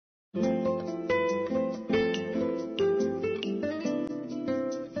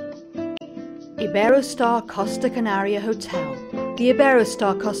Iberostar Costa Canaria Hotel. The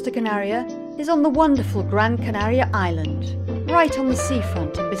Iberostar Costa Canaria is on the wonderful Gran Canaria island, right on the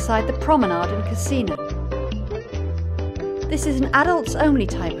seafront and beside the promenade and casino. This is an adults-only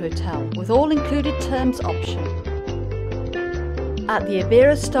type hotel with all-included terms option. At the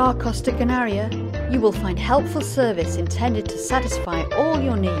Iberostar Costa Canaria, you will find helpful service intended to satisfy all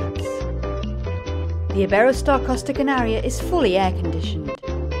your needs. The Iberostar Costa Canaria is fully air-conditioned.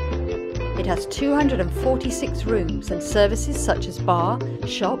 It has 246 rooms and services such as bar,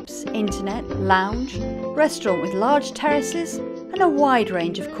 shops, internet, lounge, restaurant with large terraces and a wide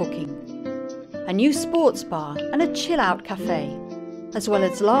range of cooking. A new sports bar and a chill-out cafe, as well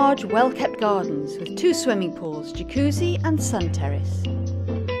as large, well-kept gardens with 2 swimming pools, jacuzzi and sun terrace.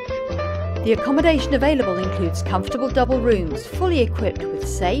 The accommodation available includes comfortable double rooms fully equipped with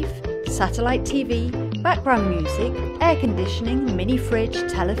safe, satellite TV, background music, air conditioning, mini fridge,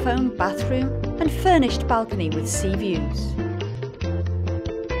 telephone, bathroom and furnished balcony with sea views.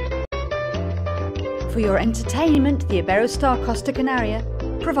 For your entertainment, the Iberostar Costa Canaria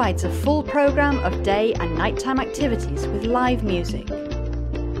provides a full programme of day and nighttime activities with live music.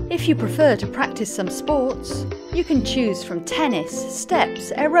 If you prefer to practice some sports, you can choose from tennis,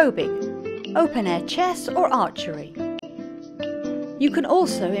 steps, aerobic, open-air chess or archery. You can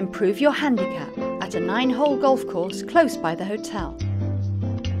also improve your handicap at a 9-hole golf course close by the hotel.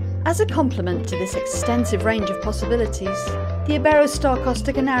 As a complement to this extensive range of possibilities, the Iberostar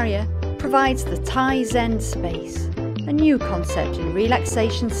Costa Canaria provides the Thai Zen Space, a new concept in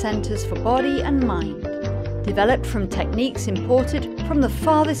relaxation centres for body and mind, developed from techniques imported from the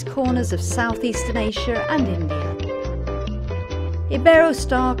farthest corners of Southeastern Asia and India.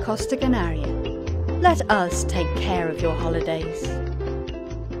 Iberostar Costa Canaria. Let us take care of your holidays.